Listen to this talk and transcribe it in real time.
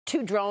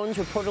2 drones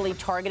reportedly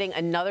targeting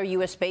another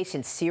U.S. base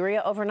in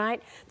Syria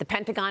overnight. The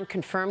Pentagon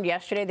confirmed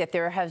yesterday that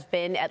there has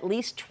been at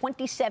least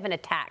 27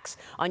 attacks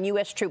on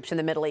U.S. troops in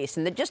the Middle East.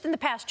 And just in the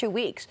past 2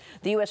 weeks,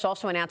 the U.S.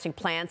 also announcing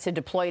plans to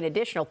deploy an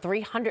additional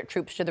 300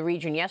 troops to the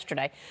region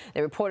yesterday.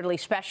 They reportedly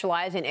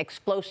specialize in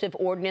explosive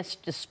ordnance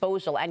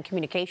disposal and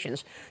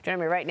communications. Joining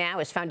me right now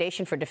is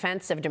Foundation for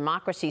Defense of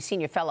Democracy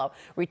Senior Fellow,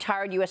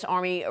 retired U.S.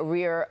 Army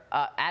Rear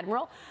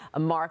Admiral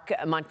Mark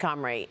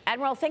Montgomery.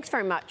 Admiral, thanks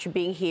very much for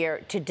being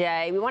here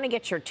today. We want to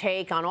get your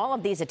take on all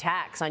of these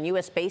attacks on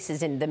U.S.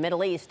 bases in the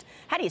Middle East.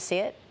 How do you see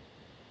it?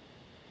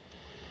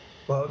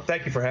 Well,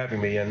 thank you for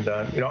having me. And,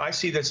 I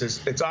see this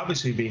as it's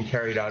obviously being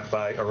carried out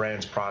by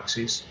Iran's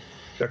proxies.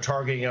 They're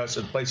targeting us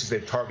in places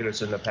they've targeted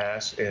us in the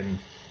past, in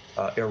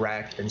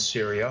Iraq and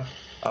Syria.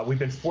 We've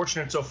been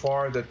fortunate so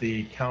far that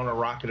the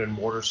counter-rocket and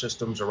mortar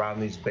systems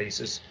around these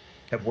bases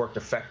have worked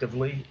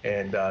effectively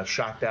and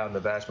shot down the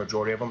vast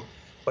majority of them.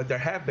 But there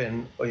have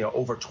been,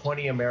 over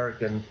 20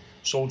 American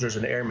soldiers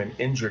and airmen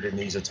injured in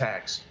these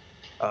attacks.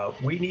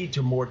 We need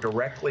to more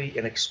directly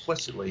and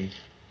explicitly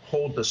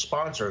hold the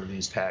sponsor of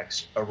these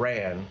attacks,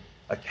 Iran,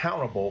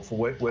 accountable for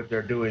what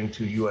they're doing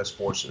to U.S.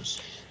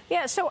 forces.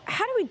 Yeah, so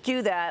how do we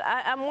do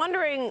that? I'm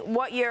wondering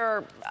what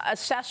your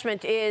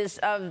assessment is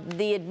of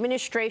the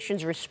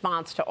administration's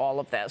response to all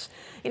of this.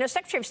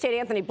 Secretary of State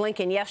Anthony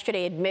Blinken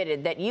yesterday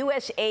admitted that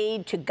U.S.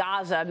 aid to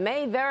Gaza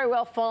may very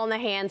well fall in the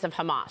hands of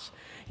Hamas.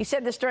 He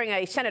said this during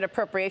a Senate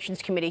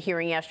Appropriations Committee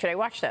hearing yesterday.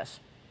 Watch this.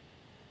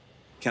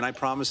 Can I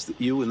promise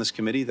you in this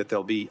committee that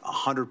there'll be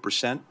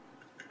 100%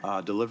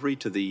 delivery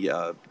to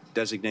the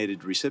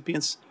designated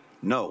recipients?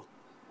 No.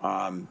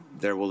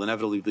 There will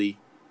inevitably be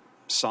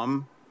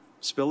some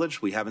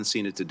spillage. We haven't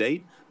seen it to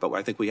date, but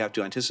I think we have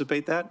to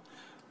anticipate that.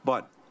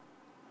 But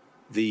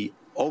the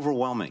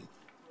overwhelming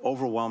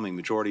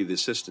majority of the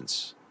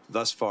assistance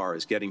thus far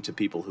is getting to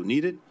people who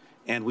need it,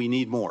 and we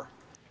need more.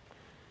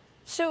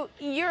 So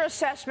your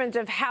assessment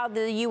of how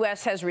the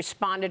U.S. has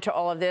responded to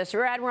all of this,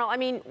 Rear Admiral, I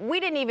mean, we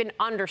didn't even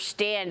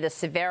understand the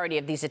severity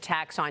of these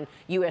attacks on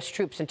U.S.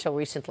 troops until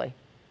recently.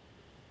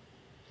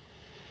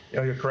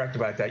 You're correct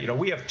about that.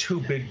 We have 2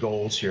 big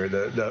goals here,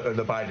 the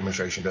Biden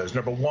administration does.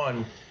 Number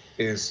 1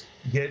 is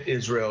get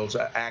Israel's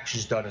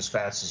actions done as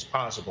fast as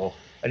possible.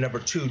 And number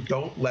 2,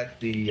 don't let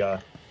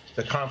the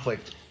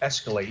conflict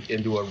escalate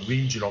into a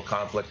regional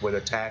conflict with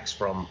attacks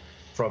from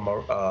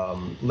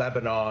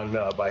Lebanon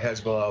by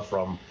Hezbollah,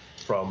 from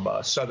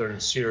southern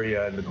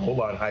Syria and the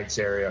Golan Heights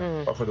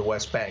area, or from the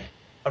West Bank.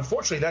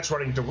 Unfortunately, that's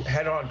running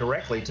head-on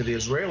directly to the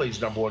Israelis'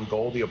 number 1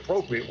 goal, the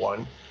appropriate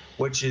one,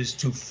 which is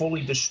to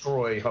fully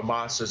destroy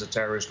Hamas as a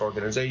terrorist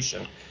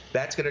organization.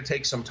 That's going to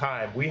take some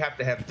time. We have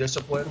to have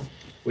discipline.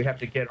 We have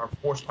to get our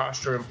force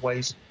posture in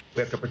place.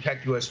 We have to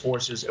protect U.S.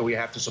 forces, and we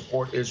have to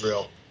support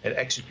Israel in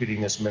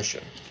executing this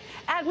mission.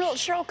 Admiral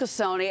Cheryl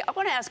Casoni, I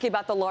want to ask you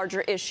about the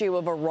larger issue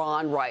of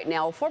Iran right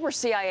now. A former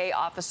CIA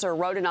officer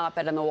wrote an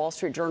op-ed in the Wall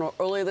Street Journal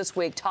earlier this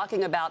week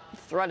talking about the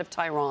threat of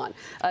Tehran.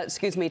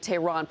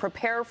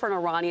 Prepare for an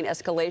Iranian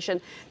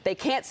escalation. They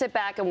can't sit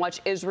back and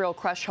watch Israel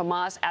crush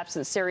Hamas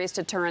absent serious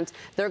deterrence.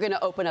 They're going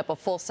to open up a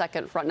full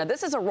second front. Now,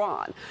 this is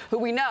Iran, who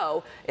we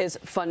know is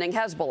funding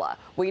Hezbollah.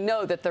 We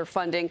know that they're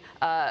funding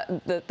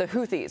the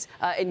Houthis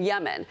in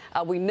Yemen.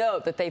 We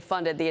know that they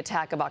funded the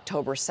attack of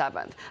October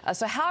 7th.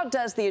 So how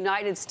does the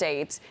United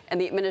States and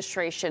the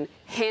administration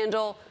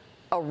handle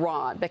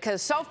Iran?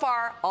 Because so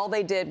far, all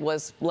they did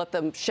was let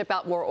them ship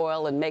out more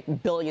oil and make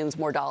billions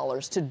more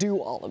dollars to do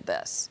all of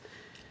this.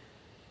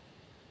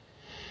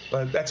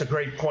 Well, that's a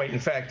great point. In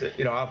fact,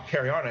 I'll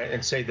carry on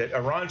and say that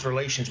Iran's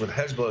relations with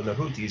Hezbollah and the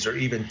Houthis are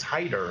even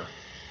tighter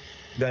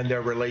than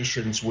their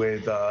relations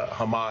with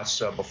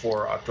Hamas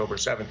before October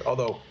 7th,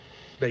 although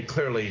they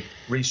clearly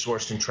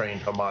resourced and trained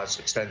Hamas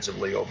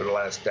extensively over the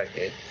last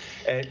decade.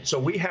 And so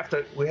we have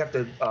to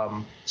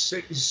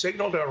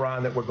signal to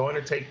Iran that we're going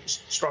to take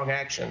strong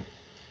action.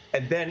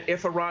 And then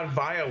if Iran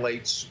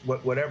violates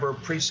whatever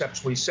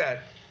precepts we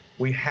set,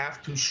 we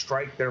have to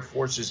strike their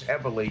forces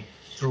heavily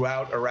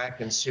throughout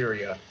Iraq and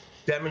Syria,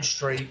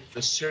 demonstrate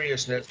the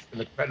seriousness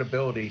and the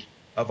credibility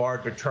of our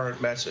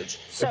deterrent message.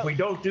 So, if we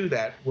don't do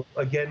that, we'll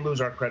again lose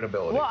our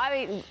credibility. Well,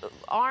 I mean,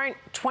 aren't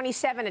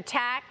 27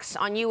 attacks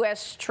on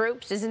U.S.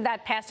 troops, isn't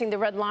that passing the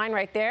red line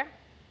right there?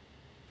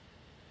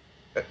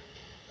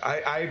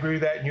 I agree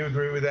with that, and you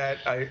agree with that.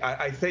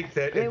 I think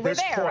that at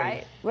this point,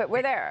 right?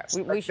 We're there.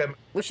 We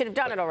should have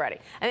done it already.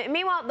 And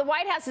meanwhile, the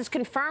White House is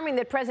confirming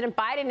that President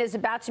Biden is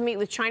about to meet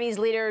with Chinese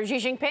leader Xi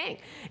Jinping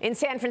in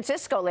San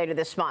Francisco later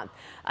this month.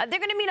 They're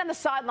going to meet on the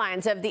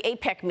sidelines of the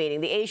APEC meeting,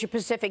 the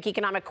Asia-Pacific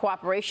Economic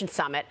Cooperation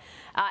Summit,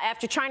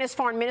 after China's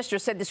foreign minister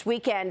said this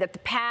weekend that the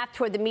path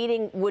toward the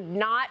meeting would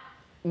not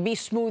be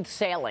smooth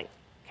sailing.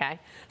 Okay,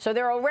 so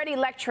they're already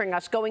lecturing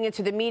us going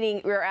into the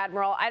meeting, Rear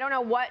Admiral. I don't know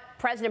what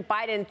President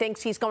Biden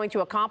thinks he's going to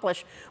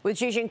accomplish with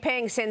Xi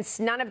Jinping, since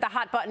none of the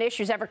hot-button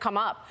issues ever come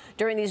up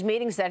during these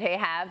meetings that he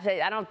have.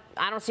 I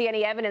don't see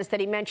any evidence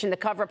that he mentioned the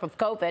cover-up of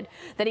COVID,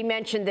 that he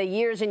mentioned the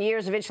years and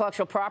years of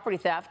intellectual property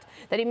theft,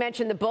 that he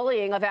mentioned the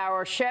bullying of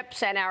our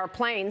ships and our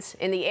planes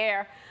in the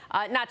air.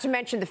 not to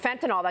mention the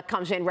fentanyl that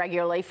comes in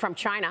regularly from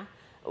China.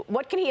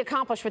 What can he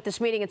accomplish with this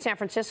meeting in San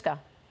Francisco?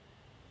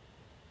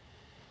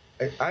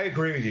 I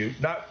agree with you.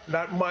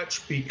 Not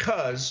much,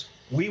 because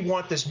we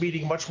want this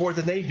meeting much more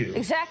than they do.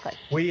 Exactly.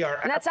 We are.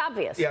 And that's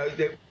obvious. Yeah,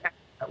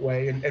 that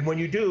way. And when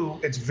you do,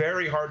 it's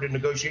very hard to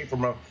negotiate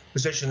from a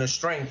position of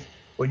strength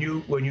when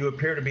you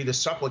appear to be the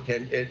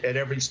supplicant at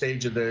every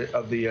stage of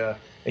the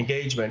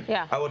engagement.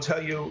 Yeah. I will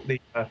tell you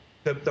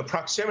the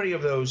proximity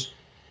of those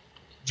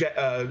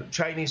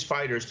Chinese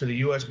fighters to the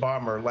U.S.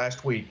 bomber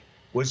last week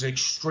was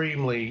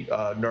extremely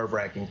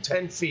nerve-wracking.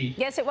 10 feet.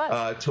 Yes, it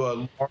was. To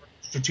a large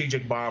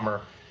strategic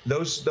bomber.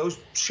 Those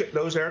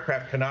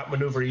aircraft cannot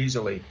maneuver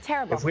easily.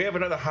 Terrible. If we have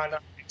another Hanoi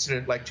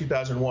incident like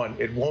 2001,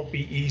 it won't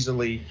be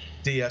easily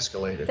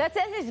de-escalated. That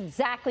is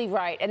exactly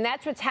right, and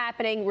that's what's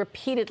happening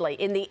repeatedly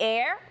in the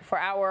air for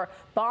our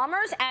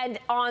bombers and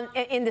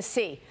in the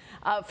sea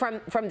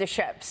from the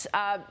ships.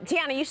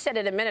 Tiana, you said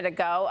it a minute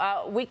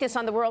ago. Weakness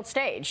on the world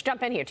stage.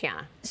 Jump in here,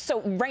 Tiana.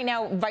 So right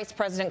now, Vice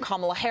President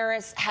Kamala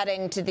Harris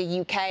heading to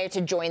the UK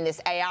to join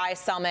this AI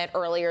summit.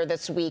 Earlier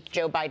this week,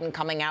 Joe Biden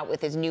coming out with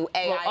his new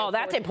AI. Oh,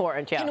 that's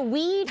important, yeah. Can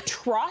we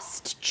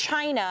trust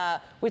China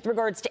with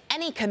regards to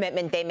any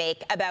commitment they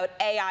make about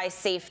AI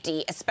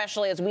safety,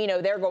 especially as we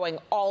know they're going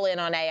all in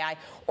on AI?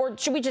 Or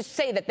should we just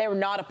say that they're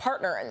not a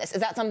partner in this?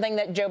 Is that something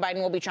that Joe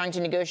Biden will be trying to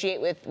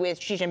negotiate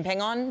with Xi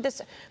Jinping on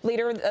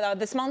later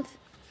this month?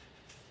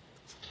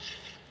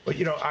 Well,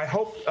 I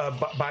hope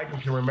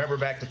Biden can remember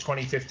back to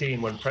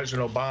 2015 when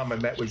President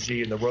Obama met with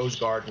Xi in the Rose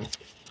Garden.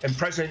 And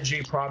President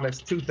Xi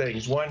promised two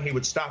things. One, he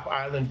would stop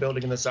island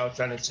building in the South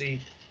China Sea.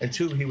 And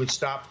two, he would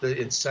stop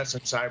the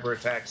incessant cyber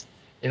attacks,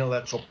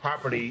 intellectual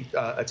property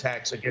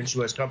attacks against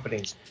U.S.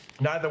 companies.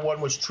 Neither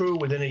one was true.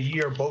 Within a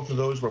year, both of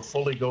those were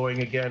fully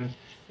going again.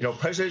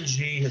 President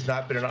Xi has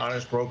not been an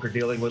honest broker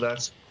dealing with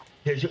us.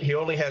 He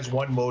only has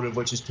one motive,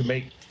 which is to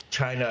make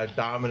China a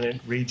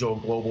dominant regional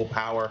global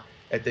power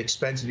at the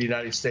expense of the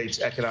United States'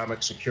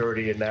 economic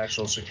security and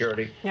national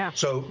security. Yeah.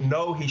 So,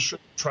 no, he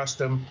shouldn't trust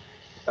him.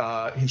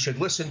 He should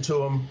listen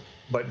to him,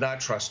 but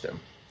not trust him.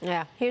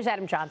 Yeah. Here's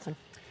Adam Johnson.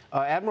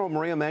 Admiral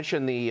Maria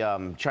mentioned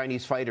the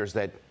Chinese fighters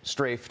that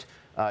strafed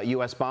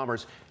U.S.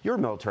 bombers. You're a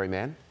military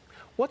man.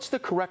 What's the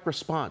correct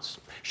response?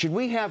 Should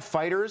we have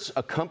fighters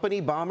accompany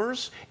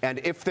bombers, and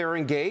if they're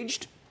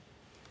engaged,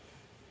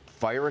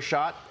 fire a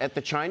shot at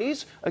the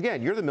Chinese?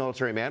 Again, you're the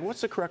military man.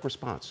 What's the correct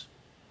response?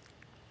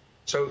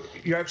 So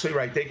you're absolutely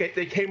right.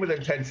 They came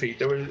within 10 feet.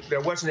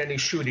 There wasn't any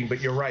shooting,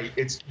 but you're right.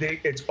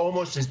 It's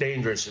almost as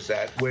dangerous as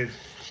that.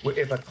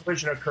 If a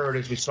collision occurred,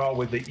 as we saw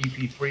with the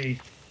EP-3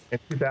 in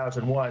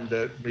 2001,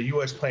 the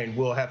U.S. plane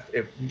will have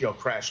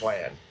crash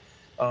land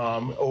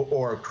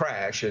or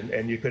crash,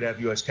 and you could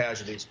have U.S.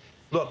 casualties.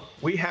 Look,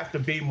 we have to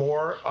be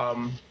more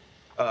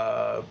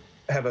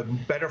have a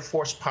better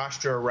force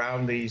posture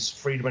around these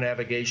freedom of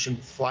navigation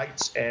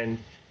flights and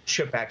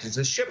ship actions.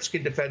 The ships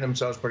can defend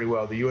themselves pretty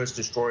well. The U.S.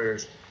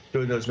 destroyers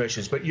doing those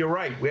missions. But you're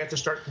right. We have to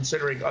start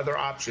considering other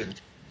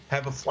options.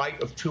 Have a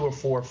flight of 2 or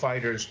 4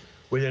 fighters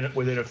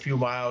within a few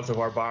miles of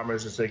our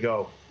bombers as they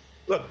go.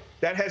 Look,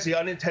 that has the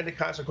unintended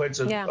consequence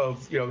of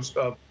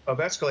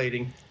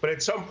escalating. But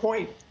at some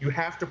point, you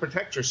have to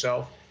protect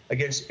yourself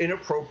against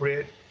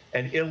inappropriate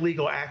and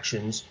illegal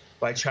actions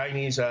by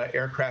Chinese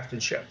aircraft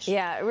and ships.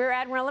 Yeah, Rear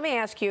Admiral, let me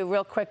ask you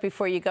real quick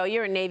before you go.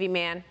 You're a Navy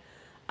man.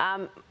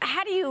 How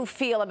do you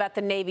feel about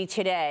the Navy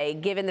today,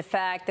 given the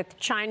fact that the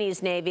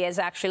Chinese Navy is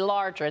actually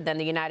larger than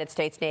the United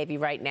States Navy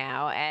right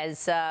now,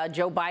 as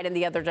Joe Biden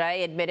the other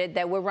day admitted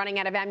that we're running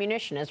out of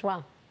ammunition as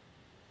well?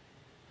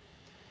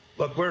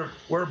 Look,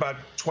 we're about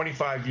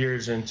 25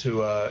 years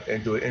into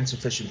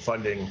insufficient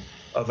funding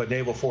of a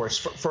naval force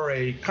for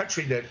a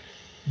country that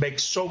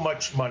makes so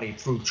much money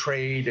through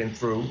trade and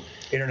through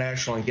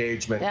international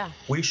engagement. Yeah.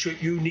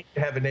 You need to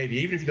have a Navy.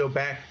 Even if you go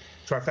back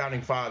to our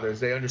founding fathers,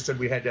 they understood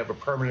we had to have a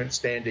permanent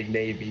standing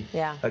Navy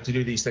to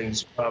do these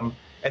things.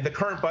 And the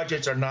current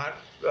budgets are not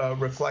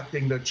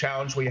reflecting the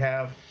challenge we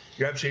have.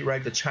 You're absolutely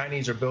right. The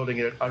Chinese are building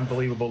it at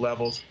unbelievable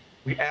levels.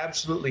 We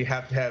absolutely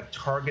have to have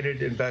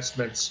targeted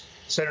investments.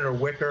 Senator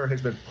Wicker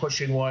has been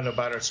pushing one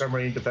about our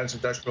submarine defense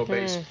industrial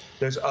base.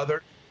 There's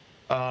others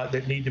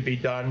that need to be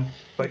done.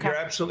 But you're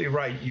absolutely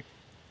right.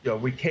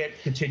 We can't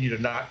continue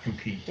to not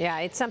compete. Yeah,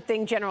 it's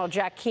something General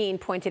Jack Keane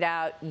pointed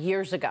out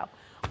years ago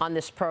on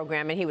this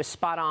program, and he was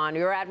spot on.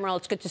 Rear Admiral,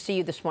 it's good to see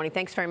you this morning.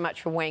 Thanks very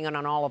much for weighing in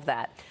on all of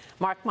that.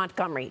 Mark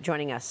Montgomery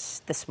joining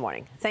us this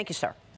morning. Thank you, sir.